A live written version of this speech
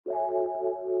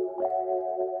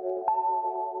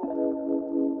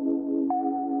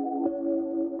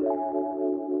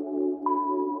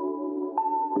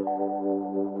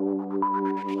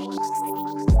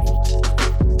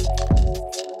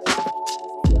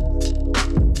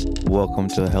welcome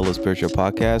to Hello Spiritual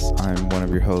Podcast. I'm one of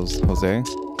your hosts, Jose.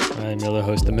 I'm your other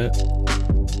host, Amit.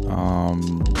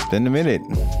 It's been a minute.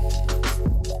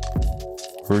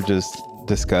 We're just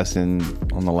discussing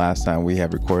on the last time we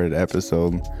have recorded an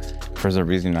episode. For some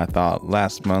reason, I thought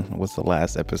last month was the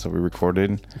last episode we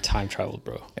recorded. Time traveled,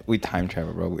 bro. We time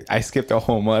traveled, bro. I skipped a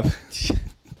whole month.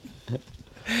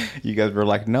 You guys were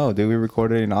like, no, dude, we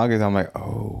recorded in August. I'm like,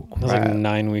 oh, crap. It was like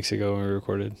 9 weeks ago when we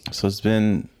recorded. So it's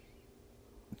been,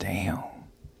 damn.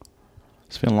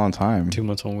 It's been a long time. 2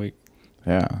 months, 1 week.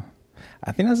 Yeah.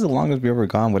 I think that's the longest we've ever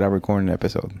gone without recording an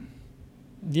episode.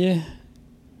 Yeah.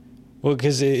 Well,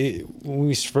 because when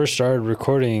we first started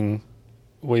recording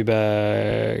way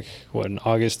back, in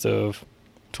August of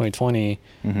 2020,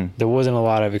 there wasn't a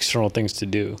lot of external things to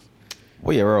do.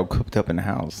 Well, yeah, we're all cooped up in the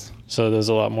house. So there's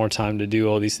a lot more time to do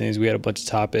all these things. We had a bunch of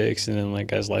topics, and then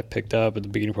like as life picked up at the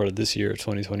beginning part of this year,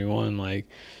 2021, like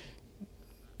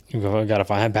you gotta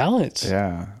find a balance.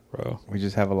 Yeah, bro. We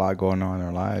just have a lot going on in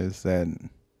our lives that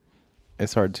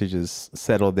it's hard to just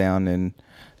settle down and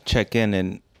check in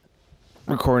and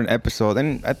record an episode.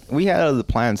 And we had other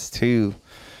plans too.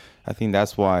 I think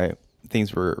that's why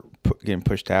things were getting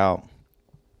pushed out.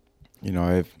 You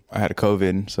know, I had a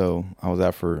COVID, so I was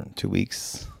out for 2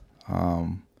 weeks.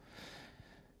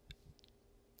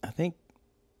 I think,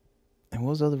 and what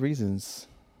was the other reasons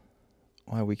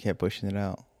why we kept pushing it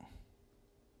out?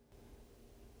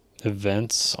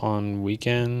 Events on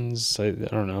weekends. I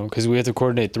don't know, because we have to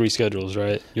coordinate 3 schedules,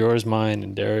 right? Yours, mine,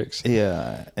 and Derek's.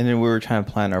 Yeah, and then we were trying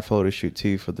to plan our photo shoot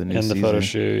too for the new season. And the photo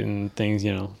shoot and things,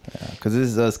 you know. Yeah, because this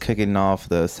is us kicking off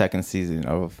the second season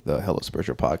of the Hello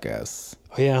Spiritual Podcast.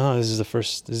 Oh yeah, huh? This is the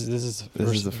first. This is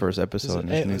the first episode in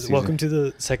this new season. Welcome to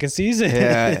the second season.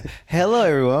 Yeah. Hello,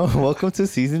 everyone. Welcome to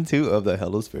season 2 of the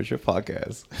Hello Spiritual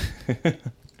Podcast.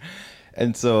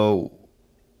 And so,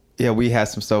 yeah, we had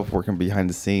some stuff working behind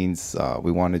the scenes.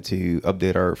 We wanted to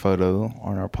update our photo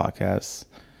on our podcast.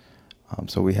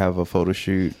 So we have a photo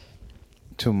shoot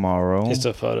tomorrow. It's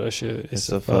a photo shoot. It's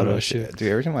a photo shoot.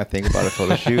 Dude, every time I think about a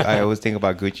photo shoot, I always think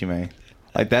about Gucci Mane.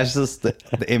 Like, that's just the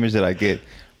image that I get.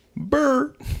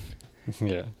 Brr.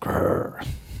 Yeah. Grr.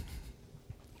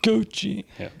 Gucci.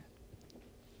 Yeah.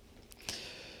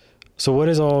 So what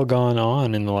has all gone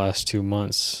on in the last 2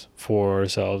 months for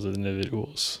ourselves as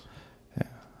individuals? Yeah.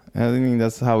 And I mean,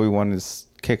 that's how we want to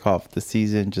kick off the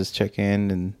season. Just check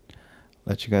in and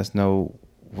let you guys know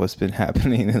what's been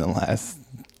happening in the last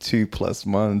 2+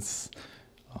 months.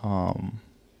 I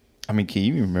mean, can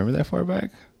you even remember that far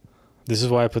back? This is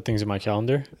why I put things in my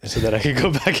calendar so that I could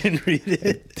go back and read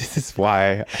it. This is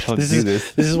why I don't do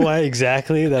this. This is why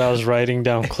exactly that I was writing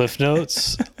down cliff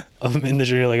notes in the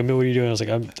journey. Like, I mean, what are you doing? I was like,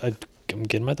 I'm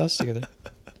getting my thoughts together.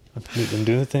 I'm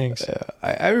doing the things. Yeah,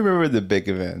 I remember the big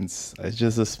events. It's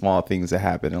just the small things that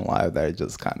happen in life that I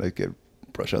just kind of get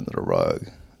brushed under the rug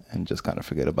and just kind of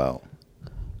forget about.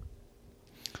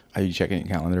 Are you checking your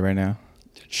calendar right now?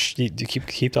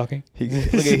 Keep talking. Look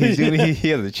at he's doing. He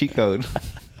has a cheat code.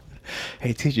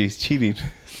 Hey, teacher, he's cheating.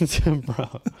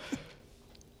 Bro.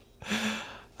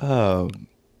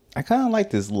 I kind of like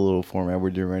this little format we're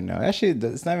doing right now. Actually,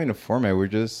 it's not even a format.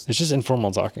 It's just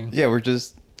informal talking. Yeah, we're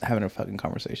just having a fucking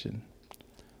conversation.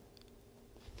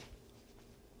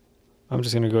 I'm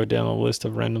just going to go down a list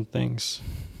of random things.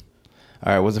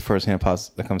 All right, what's the first thing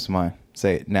that comes to mind?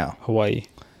 Say it now. Hawaii.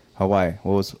 What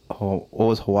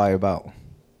was Hawaii about?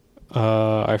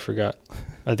 I forgot.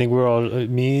 I think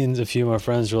me and a few of my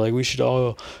friends were like, we should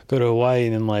all go to Hawaii.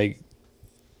 And then like,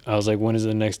 I was like, when is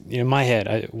the next, in my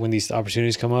head, when these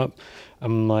opportunities come up,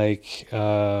 I'm like,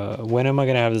 when am I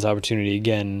going to have this opportunity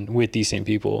again with these same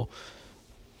people?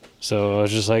 So I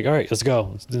was just like, all right, let's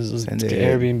go. Let's get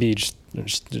Airbnb.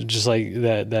 Just like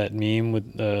that meme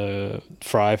with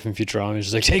Fry from Futurama.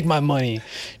 It's just like, take my money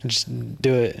and just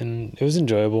do it. And it was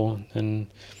enjoyable.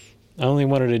 And I only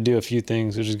wanted to do a few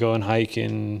things, which is go and hike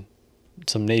in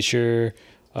some nature.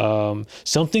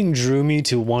 Something drew me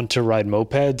to want to ride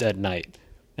mopeds at night.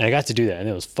 And I got to do that, and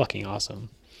it was fucking awesome.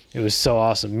 It was so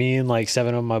awesome. Me and like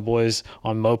 7 of my boys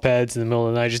on mopeds in the middle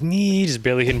of the night, just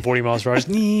barely hitting 40 miles per hour.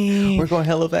 We're going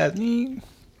hella fast.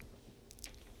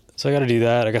 So I got to do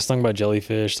that. I got stung by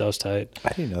jellyfish. That was tight. I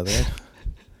didn't know that.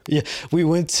 Yeah, we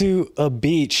went to a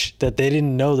beach that they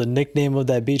didn't know the nickname of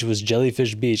that beach was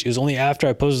Jellyfish Beach. It was only after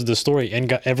I posted the story and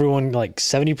got everyone, like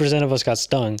 70% of us got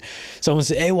stung. Someone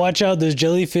said, hey, watch out, there's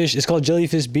jellyfish. It's called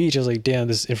Jellyfish Beach. I was like, damn,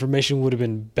 this information would have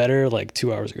been better like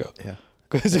 2 hours ago. Yeah.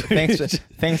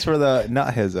 Thanks for the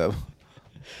not heads up.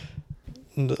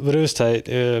 But it was tight.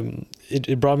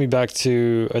 It brought me back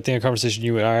to, I think, a conversation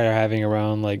you and I are having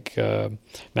around like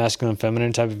masculine and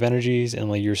feminine type of energies. And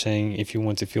like you're saying, if you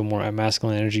want to feel more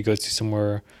masculine energy, go to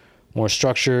somewhere more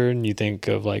structured. You think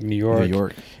of like New York. New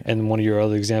York. And one of your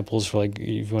other examples for like,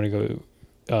 if you want to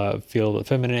go feel the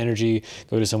feminine energy,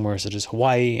 go to somewhere such as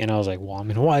Hawaii. And I was like, well, I'm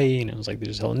in Hawaii. And I was like,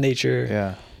 there's hell nature.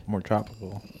 Yeah, more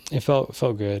tropical. It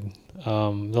felt good.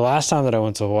 The last time that I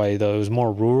went to Hawaii, though, it was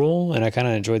more rural, and I kind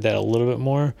of enjoyed that a little bit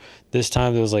more. This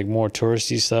time there was like more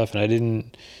touristy stuff, and I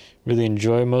didn't really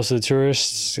enjoy most of the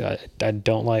tourists. I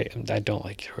don't like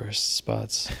tourist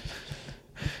spots.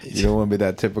 You don't want to be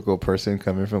that typical person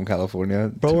coming from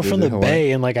California. Bro, we're from the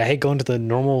Bay, and like I hate going to the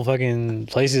normal fucking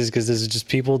places because there's just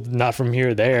people not from here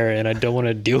or there, and I don't want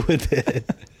to deal with it.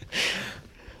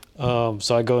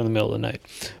 So I go in the middle of the night.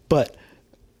 But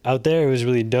out there, it was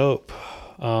really dope.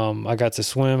 I got to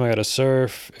swim, I got to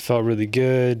surf. It felt really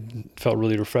good. It felt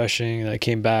really refreshing. And I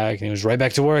came back, and it was right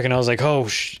back to work, and I was like, oh,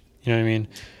 you know what I mean?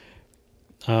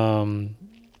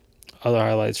 Other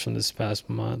highlights from this past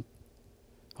month.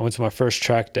 I went to my first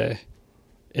track day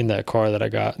in that car that I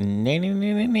got.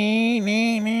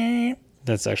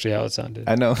 That's actually how it sounded.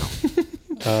 I know.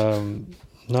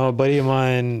 No, a buddy of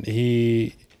mine,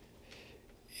 he's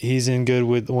in good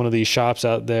with one of these shops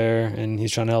out there, and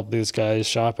he's trying to help this guy's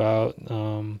shop out.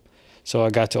 So I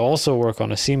got to also work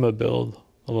on a SEMA build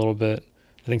a little bit.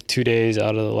 I think 2 days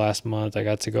out of the last month, I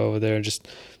got to go over there and just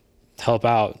help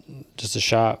out, just a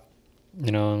shop.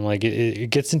 You know, and like it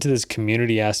gets into this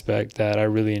community aspect that I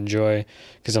really enjoy,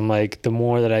 because I'm like, the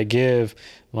more that I give,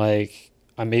 like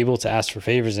I'm able to ask for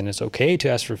favors, and it's okay to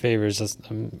ask for favors.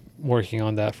 I'm working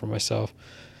on that for myself.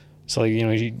 So like, you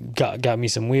know, you got me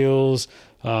some wheels.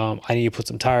 I need to put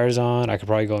some tires on. I could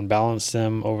probably go and balance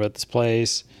them over at this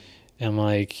place. And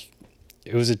like,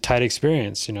 it was a tight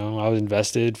experience. You know, I was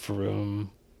invested from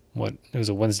it was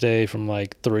a Wednesday from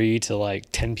like 3 to like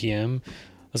 10 p.m.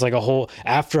 It was like a whole,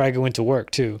 after I went to work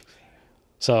too.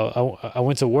 So I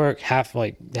went to work half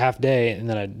day, and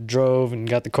then I drove and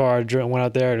got the car, went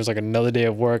out there, and it was like another day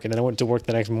of work. And then I went to work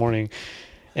the next morning,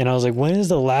 and I was like, when is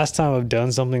the last time I've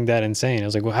done something that insane? I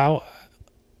was like, well,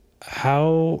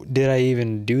 how did I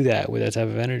even do that with that type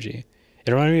of energy?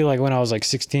 It reminded me like when I was like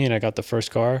 16, I got the first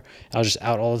car. I was just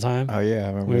out all the time. Oh yeah, I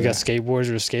remember. When we got skateboards,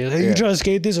 we were skating. Hey, you trying to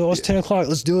skate this? Oh, it's 10 o'clock.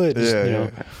 Let's do it. Just, you know,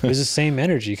 it was the same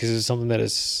energy because it's something that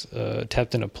is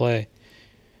tapped into play.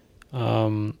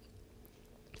 I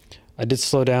did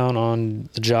slow down on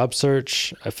the job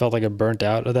search. I felt like I burnt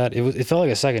out of that. It felt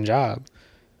like a second job,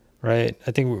 right?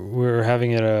 I think we were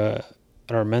having it at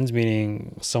our men's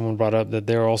meeting. Someone brought up that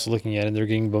they're also looking at it, and they're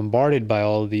getting bombarded by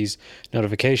all of these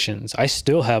notifications. I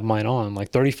still have mine on,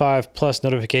 like 35 plus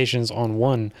notifications on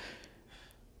one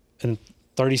and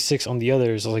 36 on the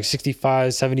others. So like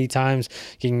 65, 70 times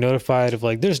getting notified of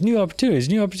like, there's new opportunities.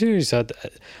 So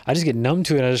I just get numb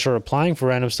to it. I just start applying for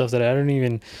random stuff that I didn't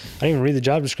even read the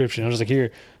job description. I was like,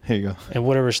 here you go. And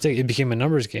whatever it became a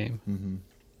numbers game. Mm-hmm.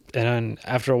 And then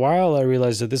after a while, I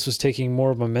realized that this was taking more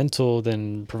of my mental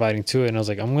than providing to it. And I was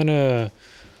like, I'm going to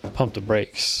pump the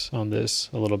brakes on this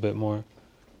a little bit more.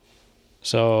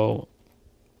 So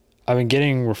I've been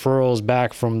getting referrals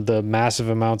back from the massive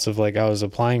amounts of like I was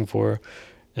applying for.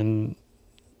 And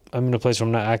I'm in a place where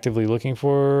I'm not actively looking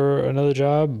for another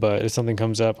job, but if something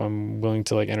comes up, I'm willing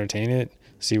to like entertain it,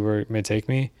 see where it may take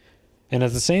me. And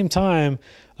at the same time,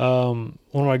 one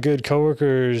of my good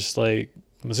coworkers, like,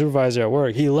 my supervisor at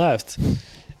work, he left,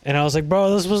 and I was like, bro,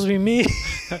 that's supposed to be me.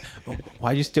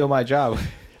 Why'd you steal my job?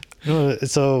 No,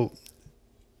 so,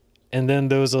 and then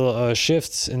there was a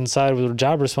shifts inside with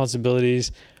job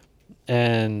responsibilities,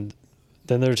 and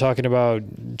then they were talking about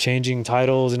changing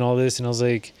titles and all this, and I was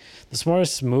like, the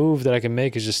smartest move that I can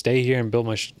make is just stay here and build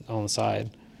my on the side.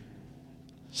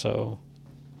 So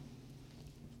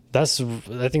that's,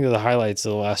 I think, the highlights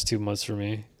of the last 2 months for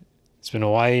me. It's been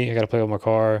Hawaii. I got to play with my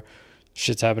car.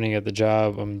 Shit's happening at the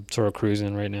job. I'm sort of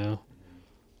cruising right now.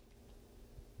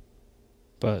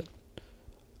 But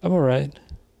I'm all right.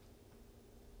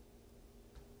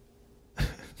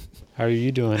 How are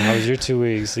you doing? How was your 2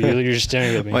 weeks? You're just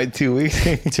staring at me. My 2 weeks?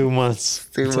 2 months.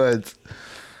 2 months.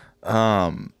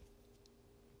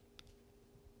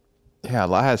 Yeah, a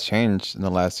lot has changed in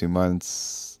the last 2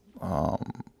 months. Like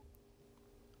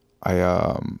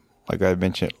I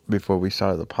mentioned before we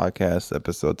started the podcast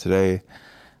episode today,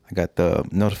 I got the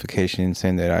notification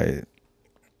saying that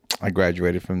I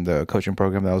graduated from the coaching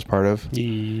program that I was part of.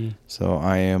 Yeah. So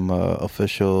I am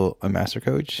official a master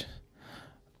coach.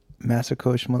 Master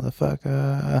coach,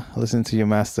 motherfucker. Listen to your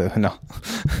master. No.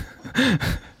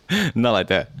 Not like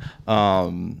that.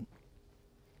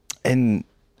 And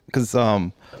because,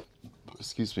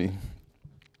 excuse me.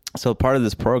 So part of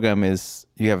this program is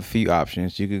you have a few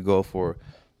options. You could go for,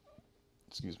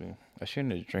 excuse me, I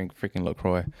shouldn't have drank freaking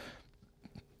LaCroix.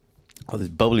 Oh, this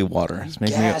bubbly water. It's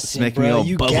making Gassing, me bro. all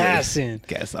You bubbly. gassing.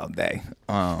 Gas all day.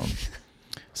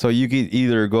 So you could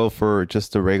either go for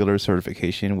just the regular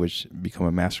certification, which become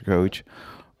a master coach,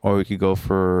 or you could go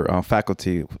for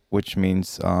faculty, which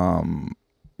means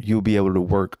you'll be able to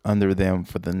work under them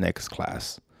for the next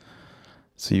class.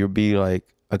 So you'll be like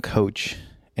a coach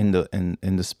in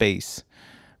the space,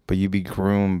 but you'll be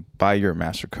groomed by your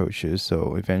master coaches.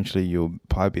 So eventually you'll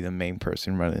probably be the main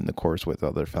person running the course with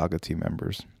other faculty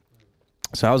members.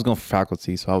 So I was going for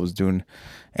faculty, so I was doing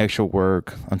extra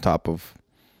work on top of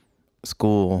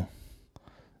school,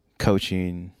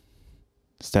 coaching,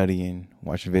 studying,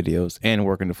 watching videos, and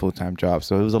working a full-time job.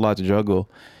 So it was a lot to juggle.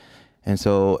 And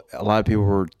so a lot of people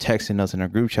were texting us in our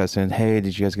group chat saying, hey,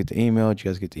 did you guys get the email? Did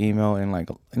you guys get the email? And like,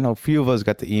 a few of us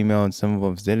got the email and some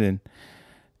of us didn't.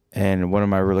 And one of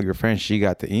my really good friends, she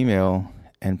got the email.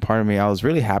 And part of me, I was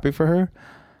really happy for her,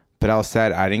 but I was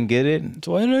sad I didn't get it.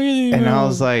 So why didn't I get the email? And I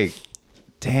was like,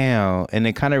 damn. And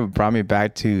it kind of brought me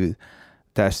back to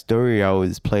that story I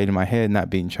always played in my head, not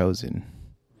being chosen.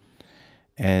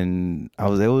 And I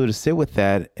was able to sit with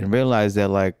that and realize that,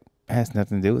 like, it has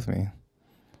nothing to do with me.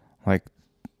 Like,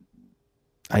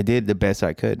 I did the best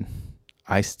I could.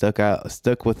 I stuck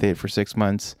with it for 6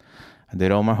 months. I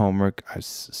did all my homework. I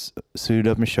suited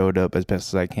up and showed up as best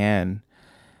as I can.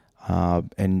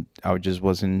 And I just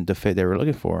wasn't the fit they were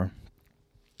looking for.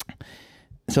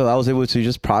 So I was able to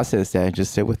just process that and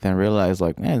just sit with it and realize,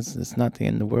 like, man, it's not the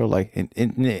end of the world. Like, in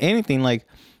anything, like,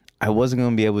 I wasn't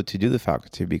going to be able to do the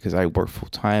faculty because I worked full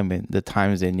time, and the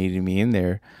times they needed me in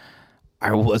there,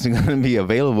 I wasn't going to be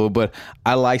available. But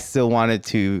I still wanted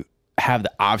to have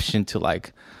the option to,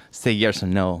 like, say yes or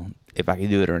no if I could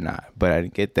do it or not. But I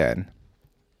didn't get that.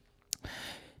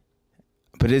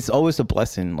 But it's always a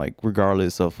blessing, like,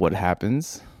 regardless of what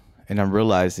happens. And I'm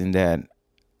realizing that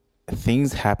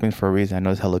things happen for a reason. I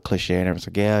know it's hella cliche, and everyone's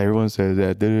like, yeah, everyone says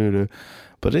that,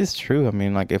 but it's true. I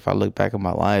mean, like, if I look back at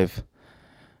my life,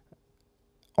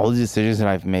 all the decisions that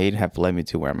I've made have led me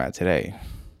to where I'm at today.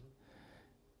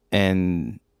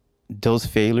 And those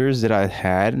failures that I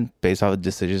had based off the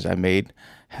decisions I made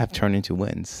have turned into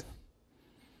wins.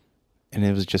 And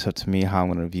it was just up to me how I'm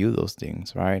going to view those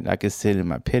things, right? I could sit in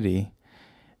my pity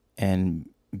and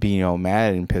be,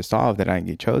 mad and pissed off that I didn't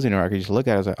get chosen, or I could just look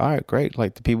at it, I was like, all right, great.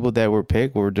 Like, the people that were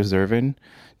picked were deserving,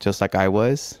 just like I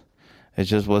was. It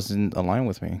just wasn't aligned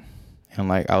with me. And,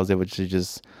 like, I was able to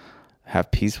just have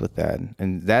peace with that.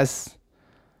 And that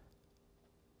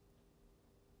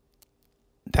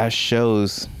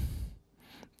shows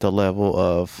the level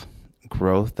of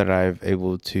growth that I've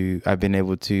been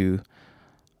able to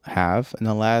have in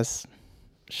the last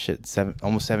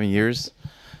almost 7 years.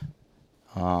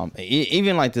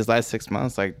 Even like this last 6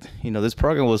 months, like, this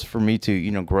program was for me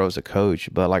to, grow as a coach,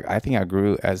 but, like, I think I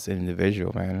grew as an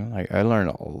individual, man. Like, I learned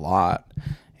a lot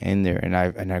in there, and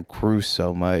I grew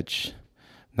so much,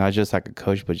 not just like a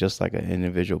coach, but just like an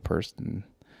individual person.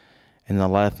 And a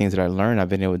lot of things that I learned, I've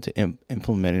been able to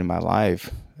implement in my life,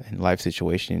 in life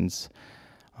situations.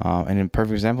 And in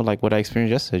perfect example, like what I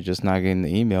experienced yesterday, just not getting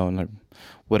the email. And, like,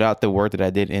 without the work that I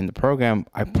did in the program,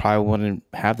 I probably wouldn't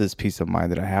have this peace of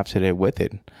mind that I have today with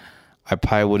it. I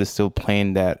probably would have still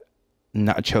playing that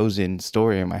not chosen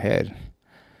story in my head.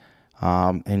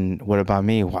 And what about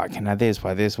me? Why can't I this?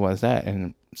 Why this? Why is that?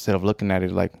 And instead of looking at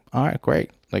it like, all right,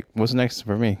 great. Like, what's next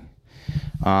for me?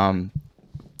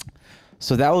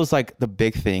 So that was like the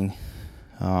big thing.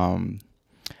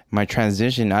 My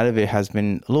transition out of it has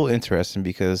been a little interesting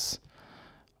because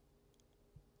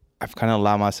I've kind of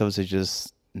allowed myself to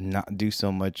just not do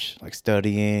so much like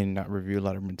studying, not review a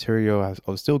lot of material. I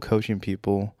was still coaching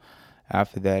people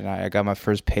after that. And I got my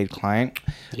first paid client.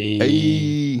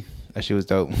 Hey. That shit was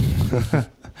dope.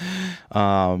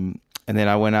 And then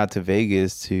I went out to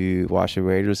Vegas to watch a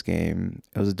Raiders game.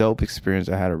 It was a dope experience.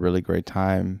 I had a really great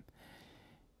time.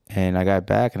 And I got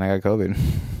back and I got COVID.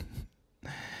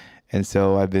 And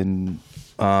so I've been...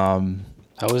 How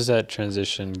was that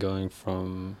transition going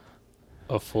from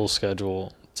a full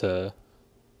schedule to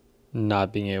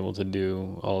not being able to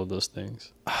do all of those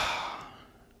things?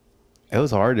 It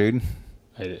was hard, dude.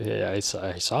 I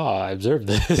observed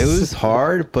this. It was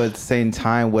hard, but at the same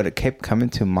time, what it kept coming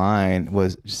to mind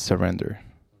was surrender.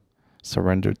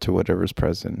 Surrender to whatever's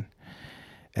present.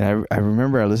 And I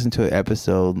remember I listened to an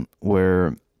episode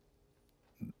where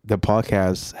the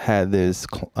podcast had this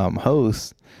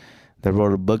host that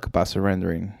wrote a book about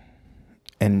surrendering.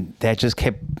 And that just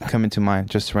kept coming to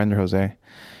mind. Just surrender, Jose.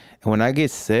 And when I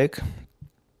get sick,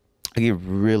 I get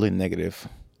really negative.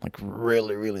 Like,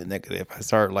 really, really negative. I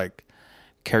start, like,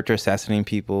 character assassinating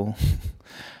people.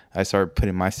 I start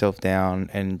putting myself down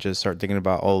and just start thinking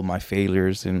about all of my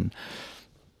failures and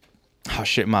how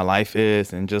shit my life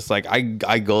is, and just like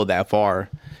I go that far,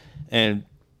 and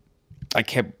I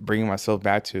kept bringing myself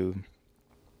back to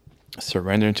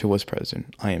surrendering to what's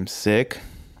present. I am sick,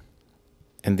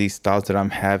 and these thoughts that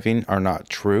I'm having are not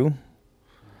true,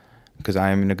 because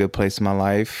I am in a good place in my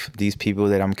life. These people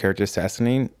that I'm character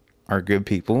assassinating are good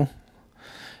people,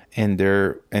 and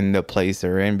they're in the place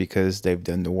they're in because they've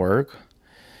done the work.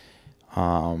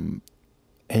 And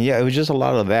yeah, it was just a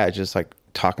lot of that, just like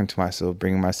talking to myself,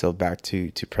 bringing myself back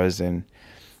to present.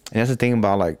 And that's the thing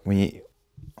about like when you,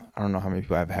 I don't know how many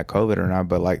people have had COVID or not,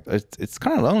 but like it's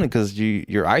kind of lonely because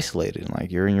you're isolated,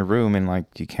 like you're in your room and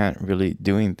like you can't really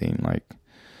do anything, like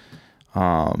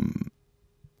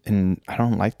and I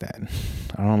don't like that.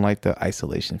 I don't like the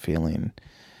isolation feeling.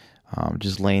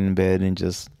 Just laying in bed and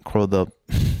just curled up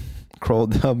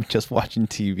just watching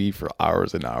TV for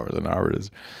hours and hours and hours,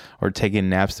 or taking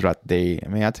naps throughout the day. I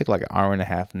mean, I took like an hour and a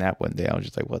half nap one day. I was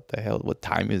just like, what the hell? What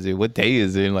time is it? What day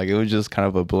is it? Like, it was just kind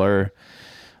of a blur.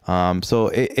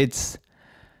 So it's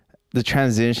the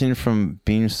transition from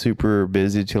being super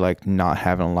busy to like not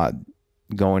having a lot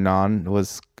going on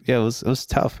was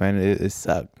tough, man. It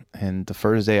sucked. And the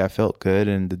first day I felt good,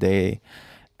 and the day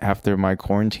after my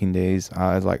quarantine days,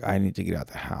 I was like, I need to get out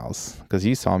the house, because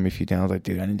you saw me a few times. I was like,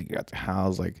 dude, I need to get out the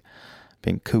house. Like,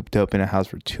 been cooped up in a house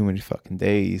for too many fucking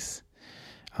days.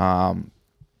 And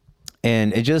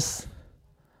it just,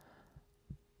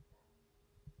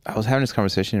 I was having this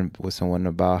conversation with someone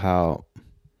about how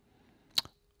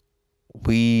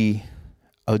we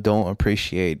don't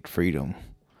appreciate freedom.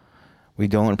 We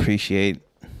don't appreciate,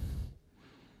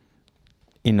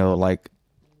 like,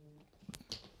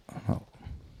 oh,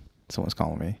 someone's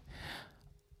calling me.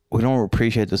 We don't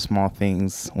appreciate the small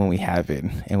things when we have it,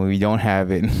 and when we don't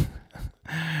have it,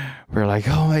 we're like,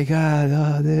 oh my God,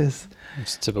 oh, this.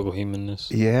 It's typical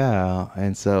humanness. Yeah.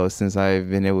 And so since I've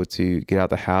been able to get out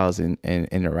the house and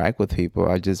interact with people,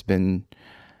 I've just been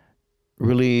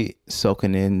really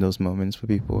soaking in those moments with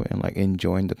people and like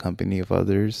enjoying the company of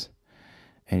others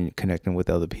and connecting with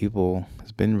other people.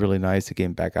 It's been really nice to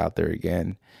get back out there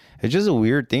again. It's just a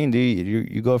weird thing, dude.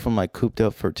 You go from like cooped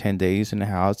up for 10 days in the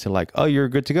house to like, oh, you're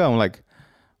good to go. I'm like,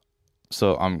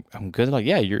 so I'm good. Like,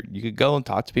 yeah, you could go and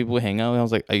talk to people, hang out. And I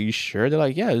was like, are you sure? They're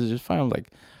like, yeah, it's just fine. I'm like,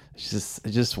 it's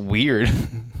just weird.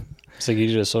 It's like you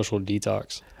did a social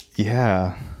detox.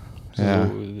 Yeah. So Yeah.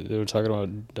 they were talking about,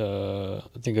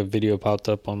 I think a video popped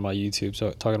up on my YouTube.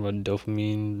 So talking about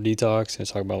dopamine detox, and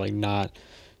it's talking about like not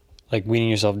like weaning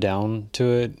yourself down to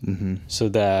it, Mm-hmm. so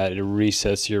that it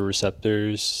resets your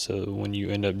receptors. So when you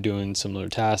end up doing similar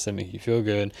tasks that make you feel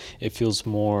good, it feels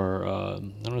more, I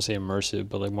don't want to say immersive,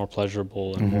 but like more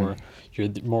pleasurable and Mm-hmm. you're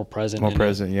more present. More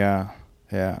present. Yeah.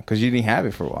 Yeah. Because you didn't have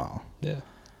it for a while. Yeah.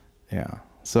 Yeah.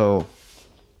 So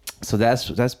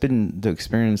that's been the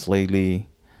experience lately.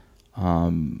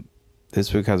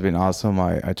 This week has been awesome.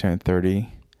 I turned 30.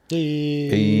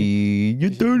 Hey, you're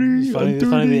 30. It's I'm 30.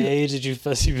 funny the age that you've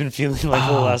been feeling like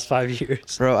for the last 5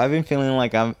 years. Bro, I've been feeling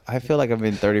like I feel like I've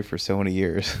been 30 for so many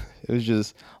years. It was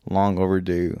just long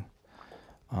overdue.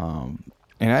 And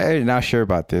I'm not sure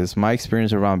about this. My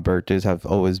experience around birthdays have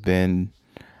always been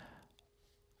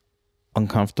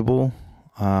uncomfortable.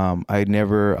 I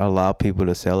never allow people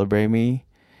to celebrate me.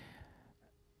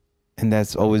 And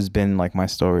that's always been like my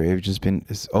story.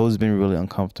 It's always been really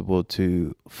uncomfortable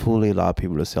to fully allow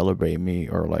people to celebrate me,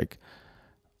 or like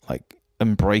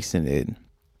embracing it.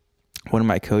 One of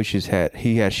my coaches had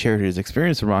shared his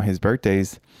experience around his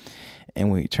birthdays,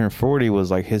 and when he turned 40 was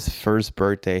like his first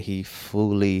birthday. He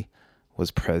fully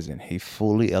was present. He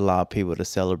fully allowed people to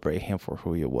celebrate him for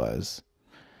who he was,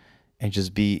 and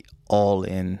just be all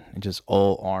in and just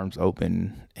all arms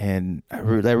open. And that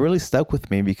really stuck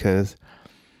with me, because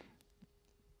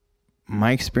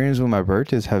my experience with my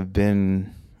birthdays have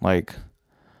been like,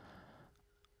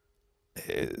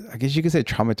 I guess you could say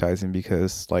traumatizing,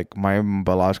 because like my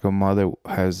biological mother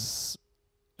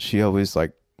she always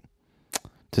like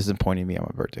disappointed me on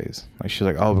my birthdays. Like, she's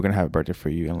like, oh, we're gonna have a birthday for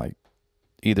you, and like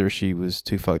either she was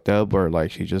too fucked up, or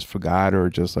like she just forgot, or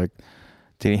just like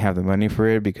didn't have the money for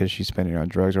it because she spent it on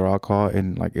drugs or alcohol,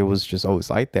 and like it was just always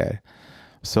like that.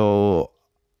 So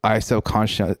I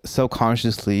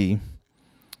subconsciously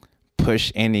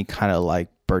push any kind of like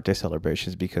birthday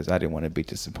celebrations because I didn't want to be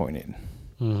disappointed.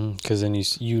 Because then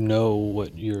you know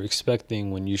what you're expecting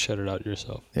when you shut it out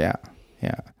yourself. Yeah.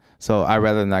 So I'd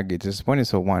rather not get disappointed.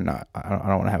 So why not? I don't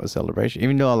want to have a celebration.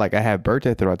 Even though like I had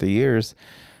birthday throughout the years,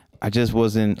 I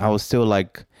was still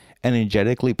like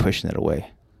energetically pushing it away.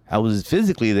 I was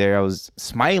physically there. I was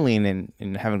smiling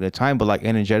and having a good time, but like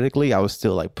energetically, I was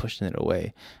still like pushing it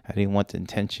away. I didn't want the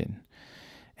intention.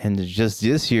 And just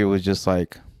this year was just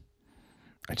like,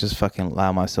 I just fucking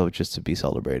allow myself just to be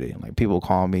celebrated. Like people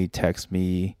call me, text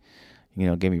me,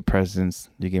 give me presents.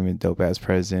 You give me a dope ass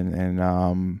present,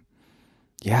 and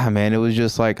yeah, man, it was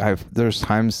just like there's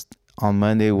times on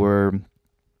Monday where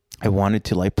I wanted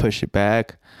to like push it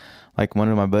back. Like one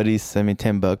of my buddies sent me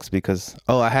 $10 because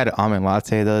I had an almond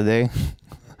latte the other day.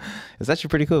 It's actually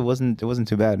pretty cool. It wasn't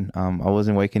too bad. I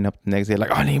wasn't waking up the next day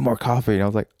like, I need more coffee. And I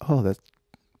was like, oh, that's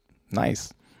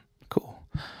nice, cool.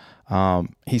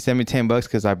 He sent me $10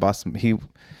 because I bought some. He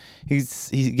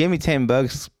gave me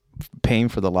 $10 paying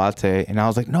for the latte, and I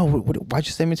was like, no, why'd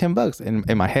you send me $10?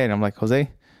 In my head, I'm like, Jose,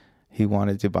 he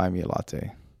wanted to buy me a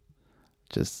latte.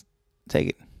 Just take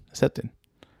it, accept it.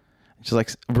 Just like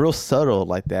real subtle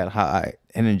like that. How I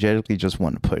energetically just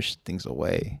want to push things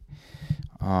away.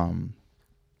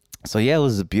 So yeah, it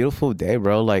was a beautiful day,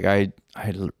 bro. Like I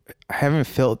haven't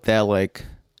felt that like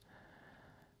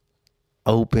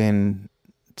open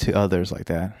to others like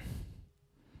that.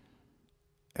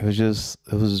 It was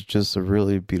just a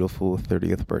really beautiful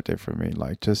 30th birthday for me.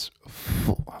 Like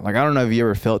like I don't know if you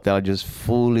ever felt that. I just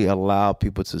fully allow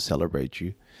people to celebrate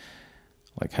you.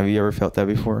 Like, have you ever felt that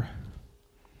before?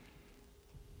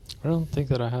 I don't think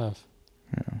that I have.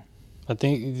 Yeah. I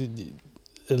think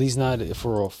at least not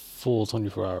for a full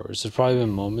 24 hours. There's probably been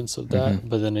moments of that,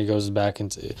 but then it goes back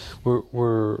into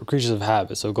we're creatures of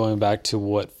habit. So going back to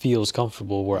what feels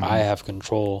comfortable, where I have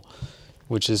control,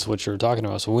 which is what you're talking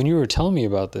about. So when you were telling me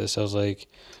about this, I was like,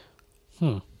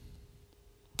 I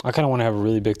kind of want to have a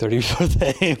really big 30th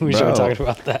birthday. We started talking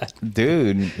about that,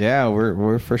 dude. Yeah,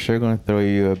 we're for sure gonna throw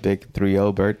you a big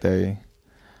 3-0 birthday.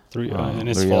 And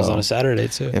it falls on a Saturday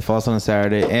too. It falls on a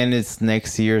Saturday, and it's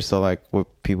next year, so like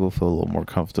people feel a little more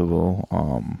comfortable.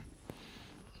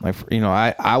 Like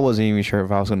I wasn't even sure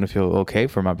if I was going to feel okay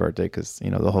for my birthday because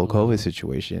the whole COVID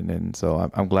situation, and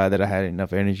so I'm glad that I had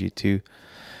enough energy to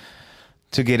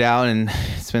get out and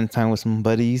spend time with some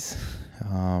buddies.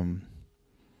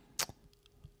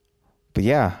 But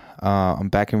yeah, I'm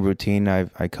back in routine.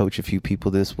 I coach a few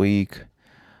people this week.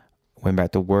 Went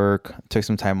back to work. Took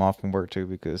some time off from work too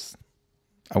because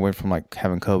I went from like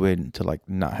having COVID to like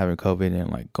not having COVID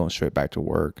and like going straight back to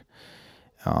work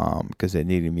because they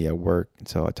needed me at work. And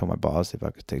so I told my boss if I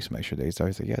could take some extra days. So I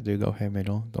was like, yeah, dude, go ahead, man.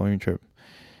 Don't even trip.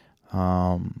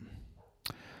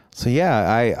 So yeah,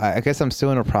 I guess I'm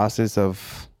still in a process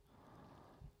of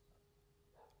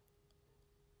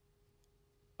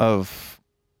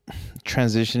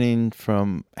transitioning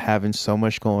from having so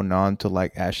much going on to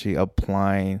like actually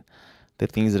applying the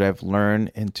things that I've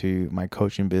learned into my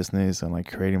coaching business and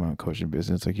like creating my coaching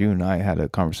business. Like you and I had a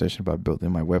conversation about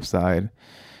building my website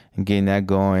and getting that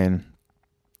going,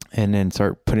 and then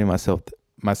start putting myself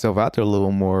out there a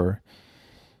little more,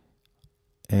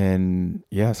 and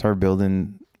yeah, start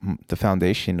building the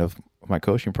foundation of my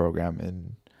coaching program.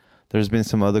 And there's been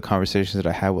some other conversations that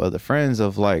I had with other friends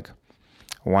of like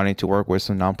wanting to work with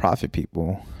some nonprofit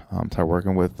people, start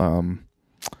working with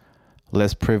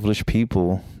less privileged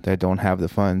people that don't have the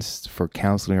funds for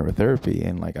counseling or therapy,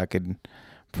 and like I could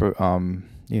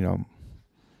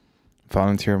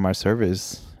volunteer my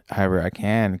service however I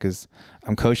can, because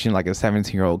I'm coaching like a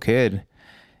 17-year-old kid,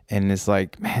 and it's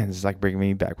like, man, it's like bringing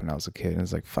me back when I was a kid. And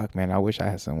it's like, fuck, man, I wish I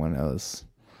had someone else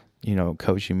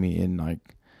coaching me and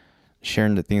like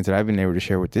sharing the things that I've been able to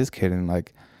share with this kid. And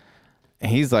like, and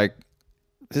he's like,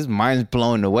 his mind's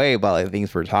blown away by like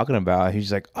things we're talking about.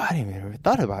 He's like, oh, I didn't even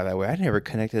thought about it that way. I never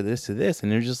connected this to this.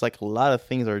 And there's just like a lot of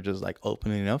things are just like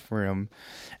opening up for him.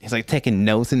 He's like taking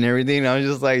notes and everything. And I was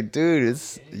just like, dude,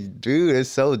 it's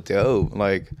so dope.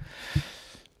 Like,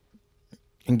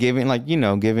 and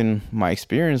given my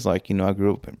experience, like, I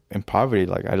grew up in poverty.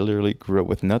 Like I literally grew up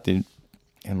with nothing.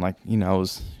 And like,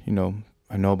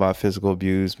 I know about physical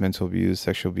abuse, mental abuse,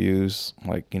 sexual abuse,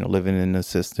 like, living in the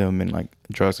system, and like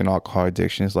drugs and alcohol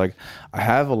addictions. Like I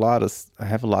have a lot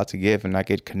to give, and I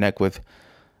could connect with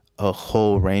a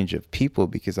whole range of people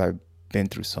because I've been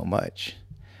through so much.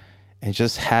 And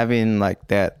just having like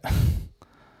that,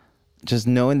 just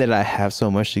knowing that I have so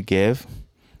much to give,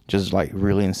 just like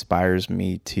really inspires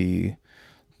me to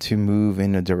move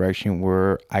in a direction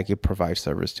where I could provide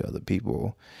service to other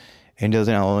people. And it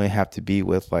doesn't only have to be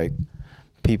with like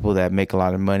people that make a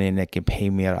lot of money and that can pay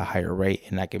me at a higher rate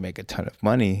and I can make a ton of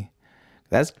money.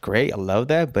 That's great. I love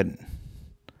that. But like,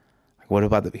 what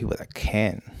about the people that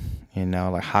can?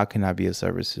 Like how can I be of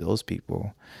service to those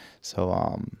people?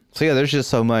 So yeah, there's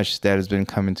just so much that has been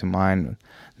coming to mind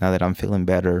now that I'm feeling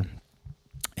better.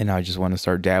 And I just want to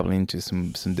start dabbling into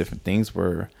some different things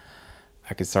where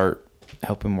I could start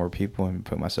helping more people and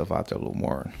put myself out there a little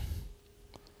more.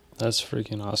 That's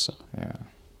freaking awesome. Yeah.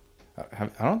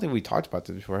 I don't think we talked about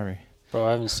this before, have we? Bro,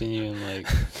 I haven't seen you in like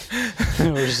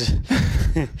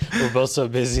we're both so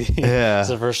busy. Yeah. It's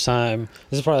the first time.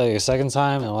 This is probably like a second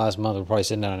time in the last month we're probably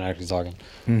sitting down and actually talking.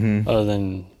 Mm-hmm. Other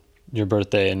than your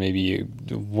birthday and maybe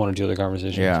one or two other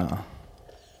conversations. Yeah.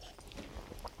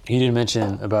 You did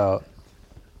mention about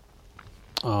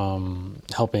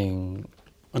helping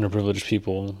underprivileged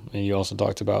people, and you also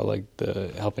talked about like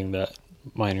the helping that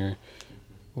minor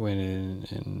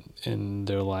win in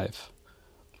their life.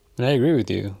 And I agree with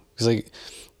you, because like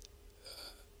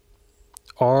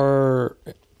our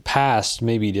past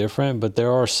may be different, but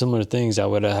there are similar things that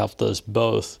would have helped us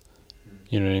both.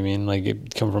 You know what I mean? Like,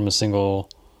 it come from a single,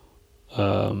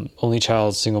 only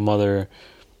child, single mother,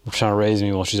 trying to raise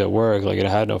me while she's at work. Like, it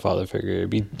had no father figure.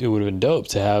 It would have been dope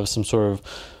to have some sort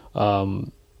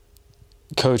of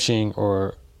coaching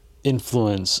or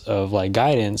influence of like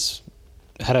guidance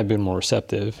had I been more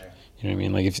receptive. You know what I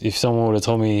mean? Like, if someone would have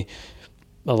told me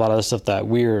a lot of the stuff that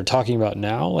we're talking about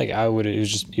now, like it would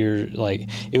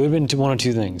have been one of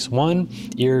two things. One,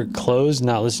 you're closed,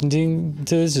 not listening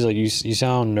to this. Is like, you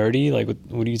sound nerdy. Like,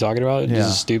 what are you talking about? This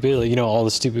is stupid. Like, all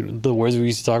the words we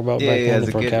used to talk about back then,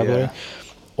 the vocabulary.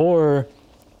 Or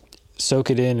soak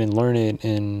it in and learn it,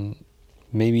 and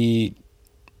maybe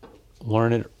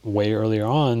learn it way earlier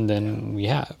on than we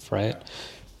have, right?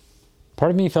 Part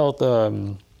of me felt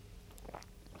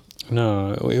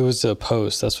no, it was a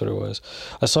post. That's what it was.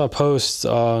 I saw a post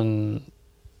on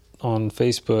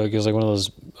Facebook. It was like one of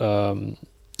those.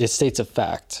 It states a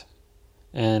fact,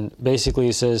 and basically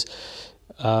it says,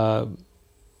 or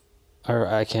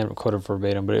I can't quote it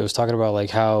verbatim, but it was talking about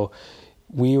like how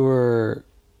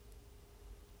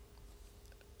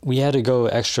we had to go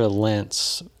extra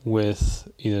lengths with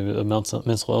either the mental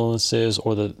illnesses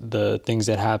or the things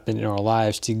that happened in our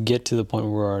lives to get to the point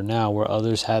where we are now, where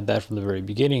others had that from the very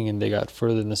beginning and they got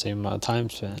further in the same amount of time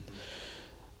span.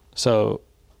 So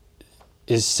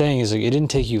it's saying is like, it didn't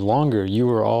take you longer. You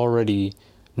were already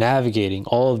navigating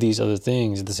all of these other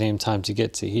things at the same time to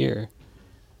get to here.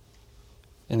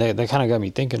 And that kind of got me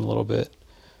thinking a little bit.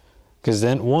 Because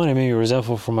then, one, it made me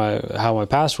resentful for how my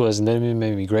past was, and then it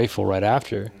made me grateful right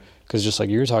after. Because just like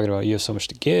you were talking about, you have so much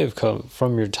to give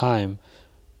from your time,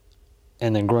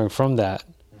 and then growing from that,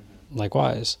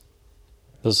 likewise.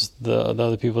 The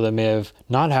other people that may have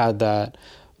not had that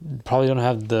probably don't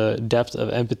have the depth of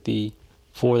empathy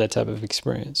for that type of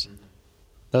experience.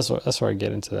 That's where I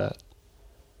get into that.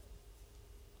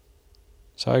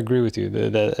 So I agree with you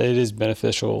that it is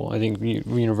beneficial, I think,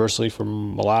 universally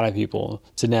from a lot of people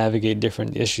to navigate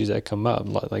different issues that come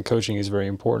up. Like coaching is very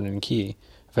important and key.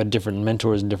 I've had different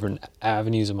mentors in different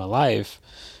avenues of my life,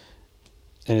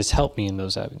 and it's helped me in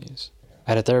those avenues.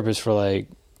 I had a therapist for like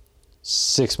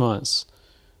 6 months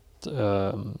through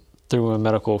a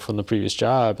medical from the previous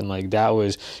job, and like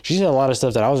she said a lot of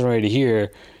stuff that I wasn't ready to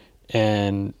hear,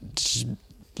 and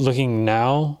looking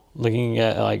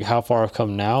at like how far I've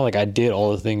come now, like I did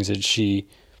all the things that she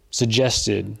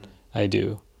suggested I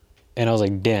do, and I was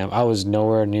like, damn, I was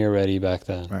nowhere near ready back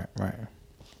then. Right.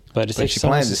 But it takes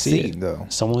someone to see it, though.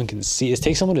 Someone can see it. It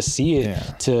takes someone to see it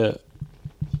to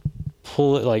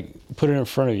pull it, like put it in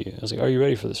front of you. I was like, are you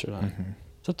ready for this or not? Mm-hmm.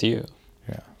 It's up to you.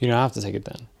 Yeah. You don't have to take it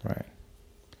then.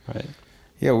 Right.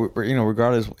 Yeah,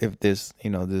 regardless if this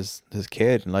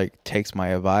kid like takes my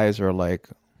advice or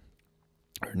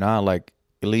not, like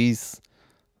at least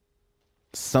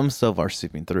some stuff are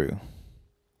seeping through.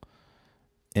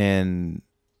 And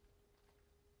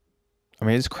I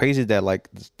mean, it's crazy that like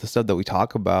the stuff that we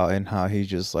talk about and how he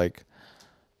just like,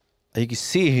 you can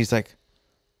see he's like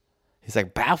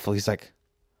baffled. He's like,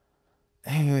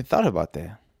 I didn't even thought about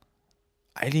that.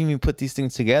 I didn't even put these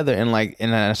things together. And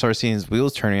then I started seeing his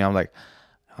wheels turning. I'm like,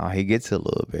 oh, he gets it a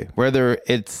little bit. Whether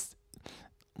it's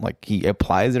like he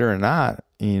applies it or not,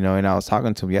 And I was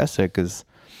talking to him yesterday because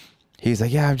he's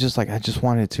like, yeah, I just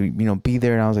wanted to, be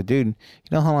there. And I was like, dude, you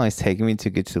know how long it's taking me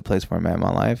to get to the place where I'm at in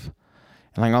my life?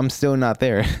 And like, I'm still not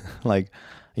there. Like,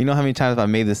 you know how many times I've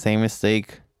made the same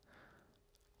mistake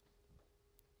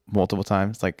multiple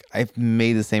times? Like, I've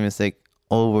made the same mistake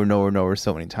over and over and over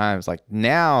so many times. Like,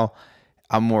 now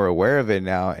I'm more aware of it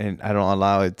now, and I don't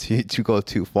allow it to go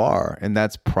too far. And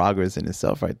that's progress in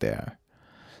itself right there.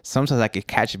 Sometimes I could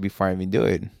catch it before I even do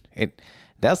it.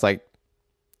 That's like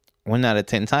 1 out of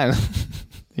 10 times,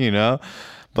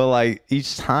 But like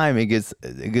each time it gets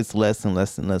less and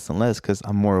less and less and less because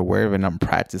I'm more aware of it and I'm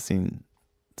practicing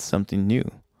something new.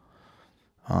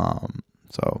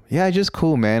 So yeah, just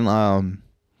cool, man. I'm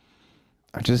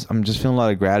just feeling a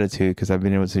lot of gratitude because I've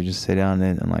been able to just sit down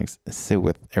and like sit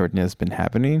with everything that's been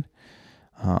happening.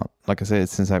 Like I said,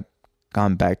 since I've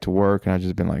gone back to work and I've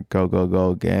just been like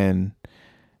go again.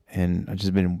 and I've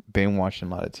just been watching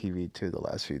a lot of TV too the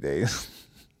last few days.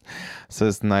 So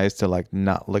it's nice to like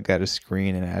not look at a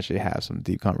screen and actually have some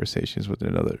deep conversations with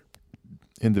another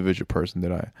individual person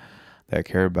that I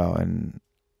care about, and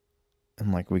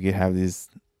like we could have these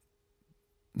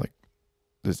like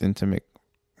this intimate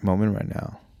moment right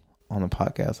now on the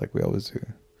podcast like we always do.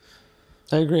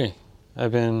 I agree.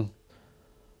 I've been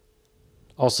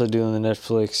also doing the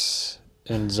Netflix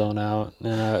and zone out,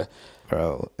 and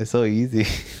Bro, it's so easy.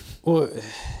 well,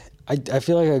 I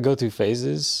feel like I go through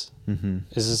phases. Mm-hmm.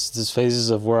 It's this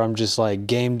phases of where I'm just like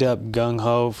gamed up, gung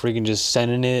ho, freaking just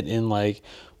sending it in like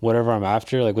whatever I'm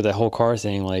after. Like with that whole car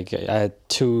thing, like I had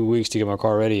 2 weeks to get my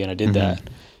car ready, and I did that,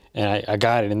 and I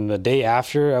got it. And the day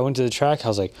after I went to the track, I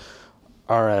was like,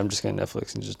 all right, I'm just gonna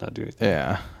Netflix and just not do anything.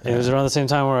 Yeah. And it was around the same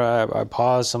time where I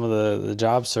paused some of the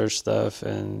job search stuff,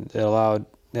 and it allowed,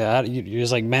 you're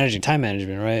just like managing time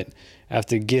management, right? I have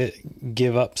to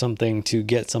give up something to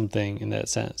get something in that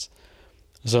sense.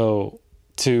 So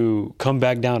to come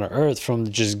back down to earth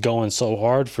from just going so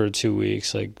hard for 2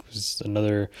 weeks, like it was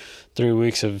another 3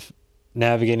 weeks of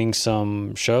navigating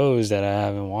some shows that I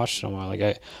haven't watched in a while. Like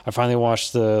I finally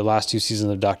watched the last 2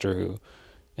 seasons of Doctor Who,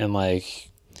 and like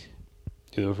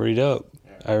they were pretty dope.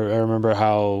 I remember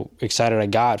how excited I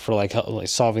got for like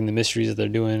solving the mysteries that they're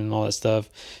doing and all that stuff.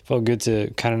 It felt good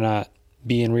to kind of not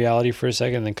be in reality for a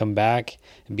second and then come back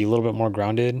and be a little bit more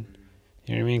grounded.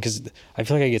 You know what I mean? Because I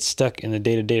feel like I get stuck in the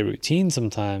day-to-day routine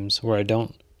sometimes where I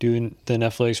don't do the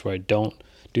Netflix, where I don't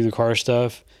do the car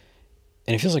stuff.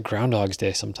 And it feels like Groundhog's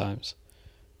Day sometimes,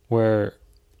 where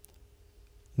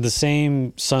the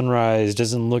same sunrise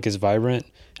doesn't look as vibrant.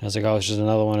 And I was like, oh, it's just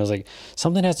another one. I was like,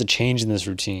 something has to change in this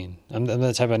routine. I'm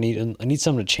the type I need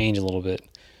something to change a little bit.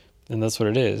 And that's what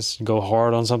it is. Go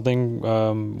hard on something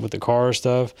with the car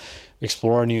stuff,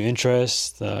 explore a new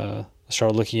interest.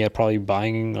 Start looking at probably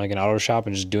buying like an auto shop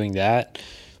and just doing that.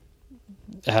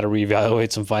 I had to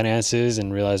reevaluate some finances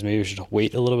and realize maybe we should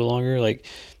wait a little bit longer. Like,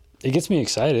 it gets me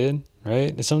excited,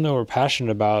 right? It's something that we're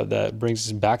passionate about that brings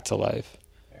us back to life.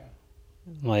 Yeah.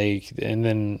 Like, and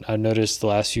then I noticed the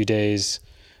last few days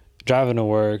driving to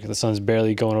work, the sun's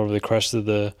barely going over the crest of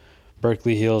the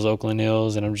Berkeley Hills, Oakland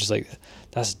Hills, and I'm just like,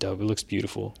 that's dope. It looks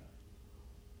beautiful.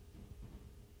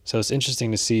 So it's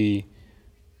interesting to see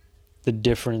the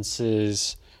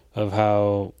differences of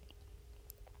how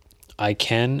I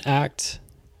can act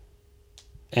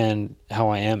and how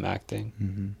I am acting.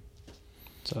 Mm-hmm.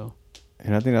 So,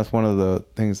 and I think that's one of the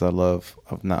things I love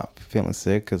of not feeling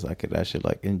sick, because I could actually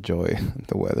like enjoy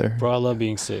the weather. Bro, I love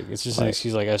being sick. It's just like, an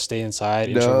excuse, like I stay inside,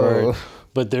 introvert. No.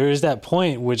 But there is that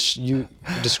point which you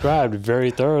described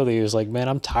very thoroughly. It was like, man,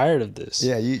 I'm tired of this.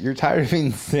 Yeah, you're tired of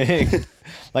being sick.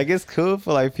 Like, it's cool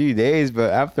for like a few days,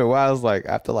 but after a while, it's like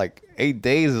after like 8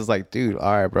 days, it's like, dude,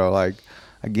 all right, bro, like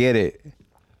I get it.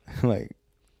 Like,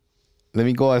 let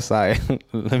me go outside.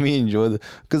 Let me enjoy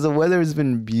because the weather has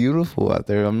been beautiful out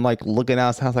there. I'm like looking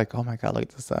outside, I was like, oh my god, look at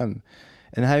the sun.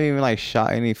 And I haven't even like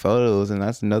shot any photos, and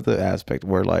that's another aspect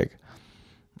where like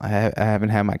I haven't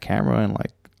had my camera in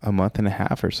like a month and a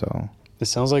half or so. It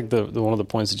sounds like the one of the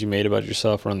points that you made about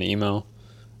yourself around the email.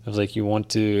 It was like you want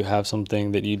to have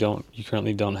something that you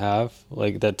currently don't have.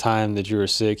 Like that time that you were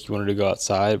sick, you wanted to go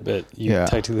outside, but you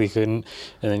technically couldn't.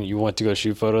 And then you want to go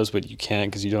shoot photos, but you can't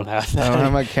because you don't have that. I don't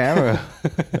have my camera.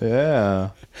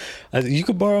 Yeah. You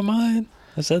could borrow mine.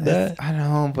 I said that. I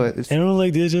know, but I don't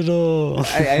like digital.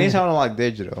 Anytime I don't like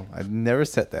digital. I never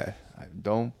said that. I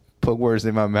don't put words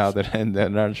in my mouth that are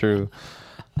not true.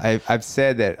 I've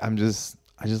said that I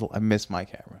miss my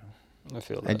camera. I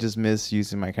feel that. I just miss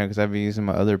using my camera because I've been using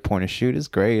my other point and shoot. It's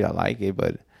great. I like it,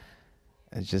 but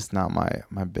it's just not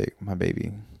my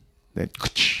baby.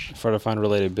 For to find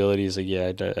relatability is like,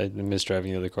 yeah, I miss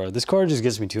driving the other car. This car just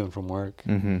gets me to and from work.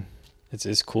 Mm-hmm.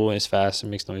 It's cool and it's fast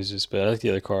and makes noises, but I like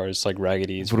the other car. It's like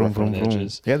raggedy. It's rough on the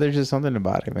edges. Yeah, there's just something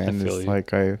about it, man. It's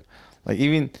like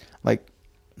even like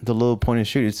the little point and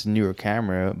shoot. It's a newer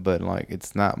camera, but like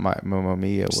it's not my Mamma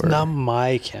Mia. It's not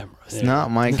my camera. It's not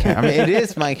my camera. I mean, it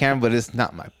is my camera, but it's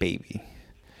not my baby.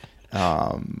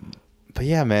 But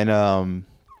yeah, man.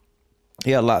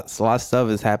 Yeah, a lot of stuff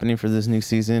is happening for this new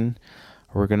season.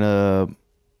 We're gonna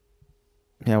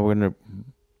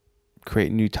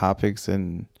create new topics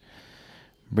and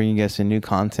bring you guys some new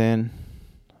content.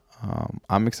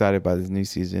 I'm excited by this new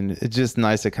season. It's just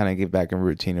nice to kind of get back in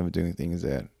routine of doing things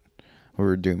that we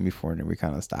were doing before, and then we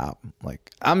kind of stopped.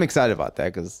 Like, I'm excited about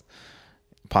that because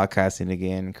podcasting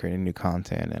again, creating new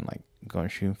content, and like going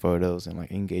shooting photos and like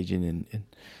engaging in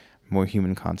more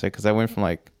human content. Because I went from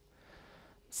like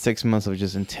 6 months of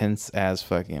just intense as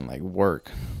fucking like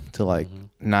work to like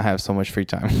not have so much free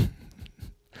time.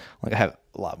 Like I have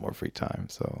a lot more free time,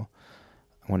 so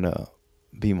I want to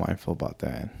be mindful about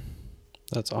that.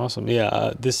 That's awesome.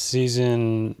 Yeah, this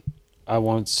season I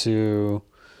want to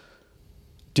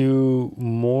do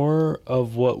more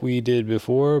of what we did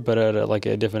before, but at like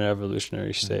a different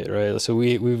evolutionary state, right? So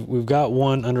we've got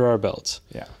one under our belts.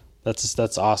 Yeah.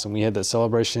 That's awesome. We had that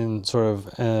celebration sort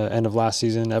of end of last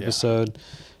season episode,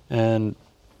 and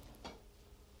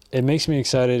it makes me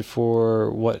excited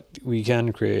for what we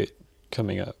can create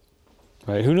coming up,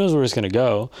 right? Who knows where it's going to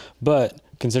go, but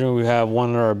considering we have one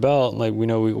under our belt, like we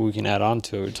know we can add on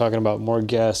to it. We're talking about more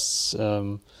guests,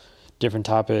 different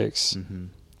topics.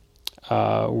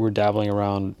 We're dabbling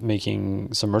around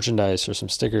making some merchandise or some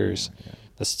stickers.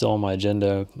 That's still on my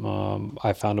agenda.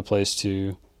 I found a place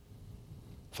to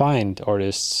find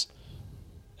artists.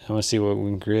 I want to see what we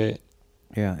can create.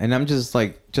 Yeah, and I'm just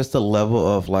like, just the level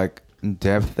of like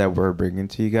depth that we're bringing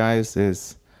to you guys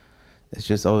is, it's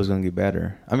just always going to get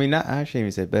better. I mean, not, I shouldn't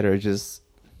even say better. It's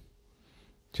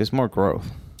just more growth.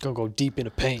 Gonna go deep in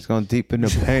the paint. It's going deep in the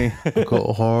paint.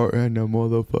 Go hard in the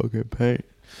motherfucking paint.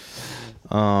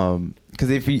 Because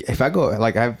if I go,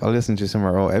 like I listened to some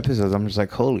of our old episodes, I'm just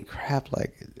like, holy crap,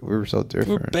 like we were so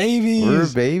different. We're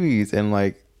babies. And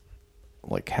like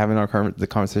having the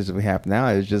conversations we have now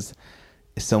is just,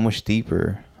 it's so much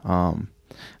deeper. I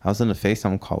was on a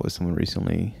FaceTime call with someone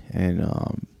recently, and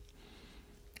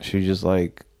she was just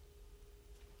like,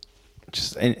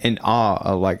 just in awe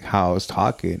of like how I was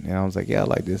talking, and I was like, yeah,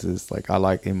 like this is like, I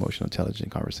like emotional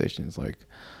intelligent conversations, like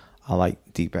I like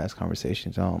deep ass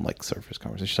conversations. I don't like surface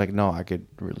conversations. She's like, no, I could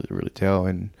really tell.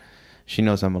 And she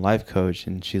knows I'm a life coach,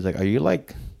 and she's like, are you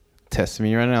like testing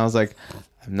me right now? I was like,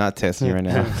 I'm not testing you right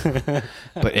now.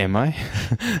 But am I?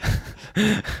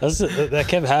 That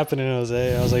kept happening,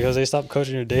 Jose. I was like, Jose, stop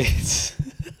coaching your dates.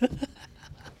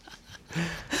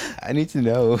 I need to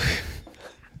know.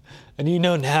 And you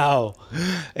know now.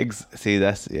 See,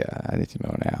 that's, yeah, I need to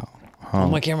know now.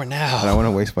 On my camera now. I don't want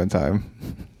to waste my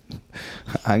time.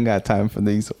 I ain't got time for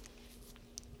these.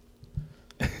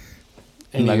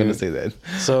 I'm not going to say that.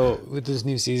 So with this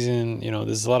new season, you know,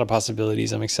 there's a lot of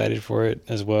possibilities. I'm excited for it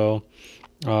as well.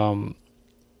 I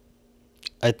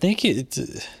think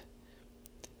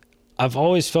I've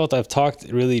always felt I've talked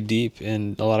really deep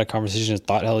in a lot of conversations,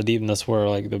 thought hella deep, and that's where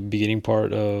like the beginning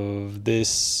part of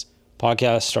this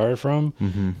podcast started from.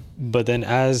 Mm-hmm. But then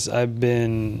as I've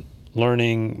been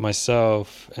learning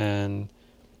myself and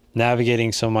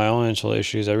navigating some of my own mental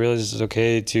issues, I realized it's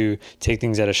okay to take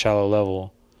things at a shallow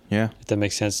level. Yeah. If that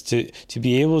makes sense. To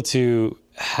be able to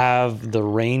have the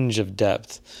range of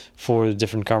depth for the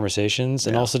different conversations,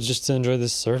 and also just to enjoy the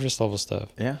surface level stuff.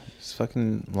 Yeah. Just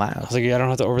fucking laugh. I was like, I don't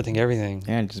have to overthink everything.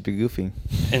 Yeah, just be goofy.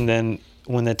 And then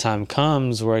when the time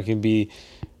comes where I can be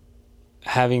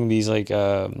having these like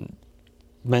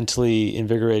mentally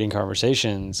invigorating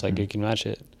conversations, like I can match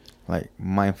it. Like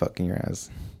mind fucking your ass.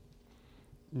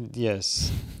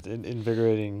 Yes.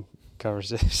 Invigorating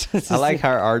conversations. I like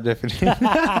how our definition,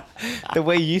 the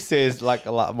way you say is like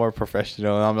a lot more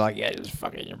professional. And I'm like, yeah, just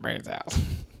fucking your brains out.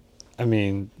 I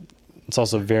mean, it's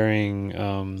also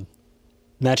varying,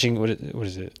 matching, what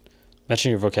is it?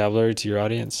 Matching your vocabulary to your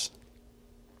audience.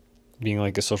 Being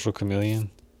like a social chameleon.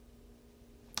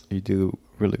 You do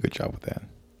a really good job with that.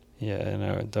 Yeah,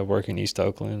 and I work in East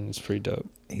Oakland. It's pretty dope.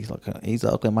 He's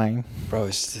Oakland, man. Bro,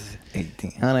 it's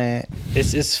 1800.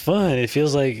 It's fun. It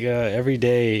feels like every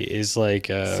day is like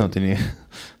something new.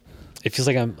 It feels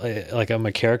like I'm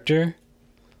a character,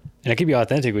 and I could be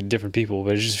authentic with different people,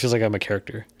 but it just feels like I'm a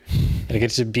character, and I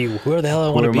get to be whoever the hell I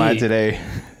want to be. Who am I today?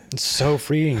 It's so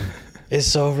freeing. It's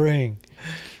so freeing.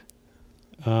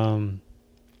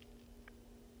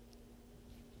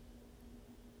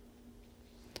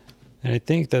 And I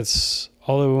think that's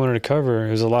all that we wanted to cover.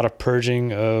 There's a lot of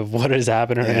purging of what has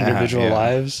happened in our individual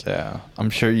lives. Yeah.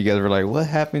 I'm sure you guys were like, what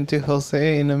happened to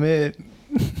Jose in the mid?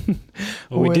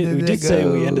 Well, we did say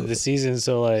we ended the season,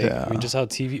 so like, I mean, just how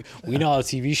we know how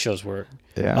TV shows work.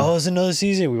 Yeah. Oh, it's another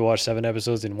season. We watched 7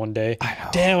 episodes in one day.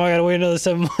 Damn, I gotta wait another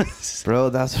 7 months.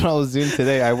 Bro, that's what I was doing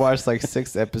today. I watched like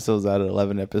 6 episodes out of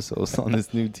 11 episodes on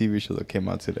this new TV show that came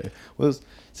out today.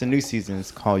 It's a new season.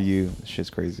 It's called You. This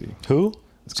shit's crazy. Who?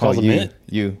 It's called Amit?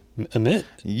 You. Amit?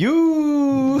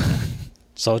 You.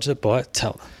 Soldier Boy,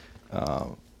 tell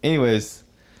him. Anyways,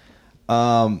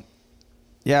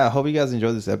 yeah, I hope you guys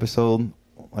enjoyed this episode.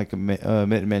 Like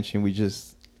Amit mentioned, we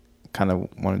just kind of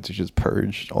wanted to just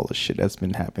purge all the shit that's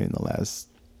been happening in the last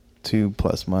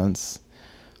 2+ months.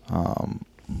 A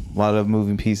lot of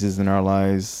moving pieces in our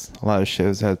lives. A lot of shit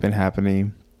has been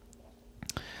happening.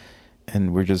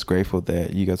 And we're just grateful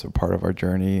that you guys are part of our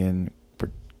journey and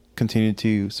continue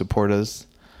to support us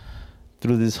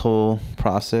through this whole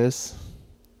process,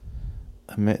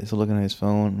 Amit is looking at his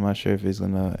phone. I'm not sure if he's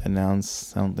gonna announce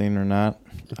something or not.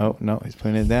 Oh no, he's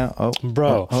putting it down. Oh,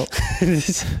 bro. Oh.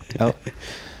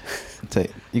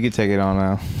 You can take it on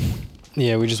now.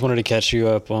 Yeah, we just wanted to catch you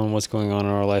up on what's going on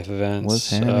in our life events. What's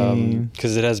happening?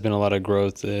 Because it has been a lot of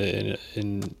growth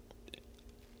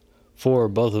for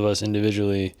both of us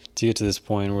individually to get to this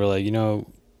point. We're like,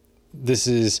 this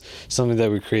is something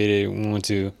that we created. We want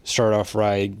to start off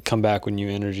right, come back with new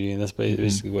energy, and that's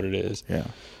basically what it is. Yeah.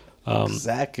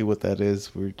 Exactly what that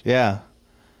is. I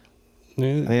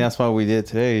think that's why we did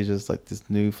today. Is just like this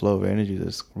new flow of energy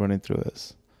that's running through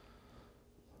us.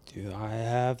 Do I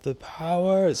have the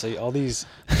power? So all these,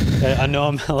 I know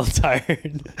I'm hella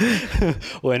tired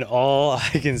when all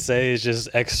I can say is just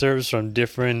excerpts from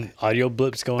different audio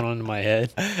blips going on in my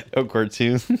head. A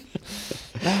cartoon.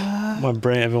 My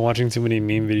brain, I've been watching too many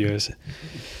meme videos.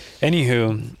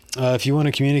 Anywho, if you want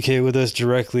to communicate with us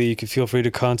directly, you can feel free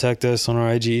to contact us on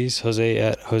our IGs. Jose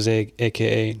at Jose,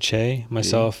 aka Che.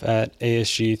 Myself at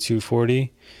ASG240.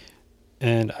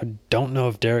 And I don't know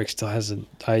if Derek still has an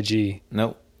IG.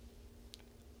 Nope.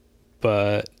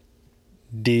 But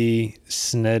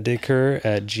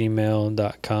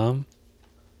dsnedeker@gmail.com.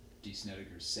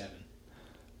 dsnedeker7.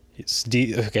 It's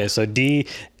okay, so D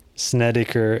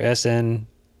Snedeker SNED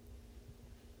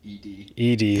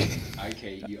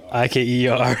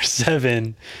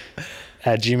IKER7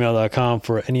 @gmail.com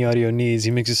for any audio needs. He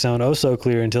makes it sound oh so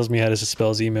clear and tells me how to spell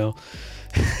his email.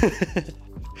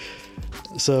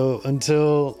 So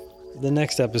until the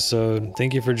next episode,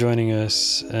 thank you for joining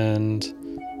us, and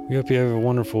we hope you have a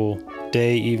wonderful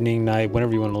day, evening, night,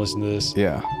 whenever you want to listen to this.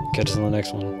 Yeah. Catch us on the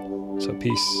next one. So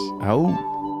peace. Out.